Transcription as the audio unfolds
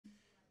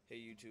Hey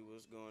YouTube,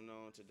 what's going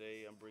on?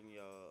 Today I'm bringing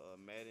y'all a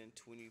Madden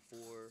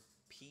 24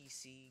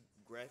 PC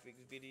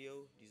graphics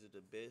video. These are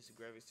the best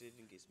graphics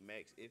settings, gets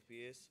Max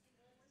FPS.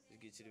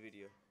 Let's get to the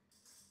video.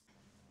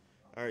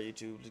 Alright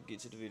YouTube, let's get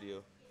to the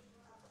video.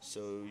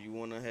 So you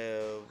want to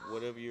have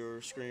whatever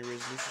your screen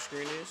resolution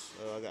screen is.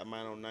 I got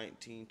mine on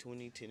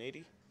 1920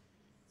 1080.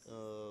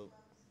 Uh,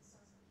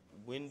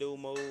 Window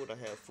mode, I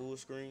have full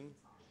screen.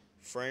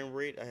 Frame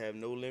rate, I have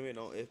no limit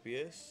on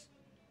FPS.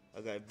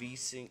 I got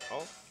VSync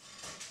off.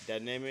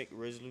 Dynamic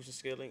resolution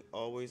scaling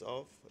always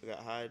off. I got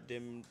high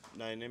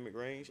dynamic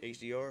range,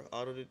 HDR,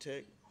 auto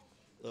detect.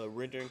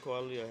 Rendering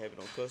quality, I have it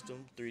on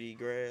custom. 3D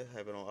graph,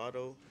 have it on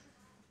auto.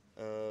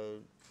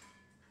 Uh,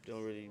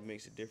 don't really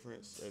makes a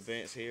difference.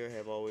 Advanced hair,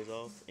 have always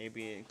off.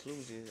 Ambient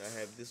inclusion, I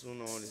have this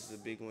one on. This is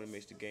a big one. It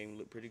makes the game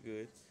look pretty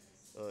good.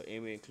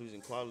 Ambient inclusion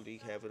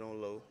quality, have it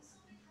on low.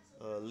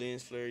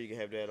 Lens flare, you can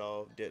have that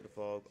off. Depth of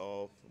fog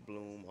off.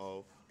 Bloom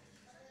off.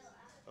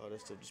 All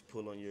that stuff just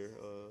pull on your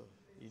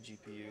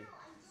GPU.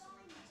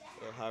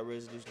 High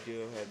resolution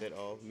deal, have that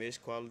off. Mesh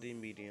quality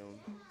medium,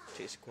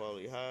 text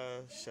quality high,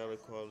 shadow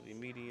quality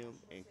medium,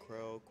 and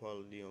crowd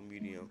quality on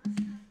medium.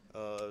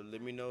 Let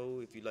me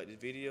know if you like this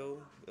video.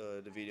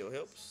 The video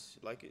helps.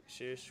 Like it,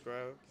 share,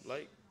 subscribe,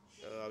 like.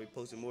 I'll be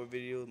posting more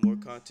videos, more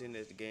content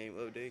as the game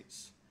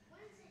updates.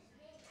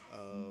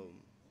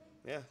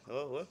 Yeah.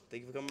 Oh well.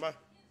 Thank you for coming by.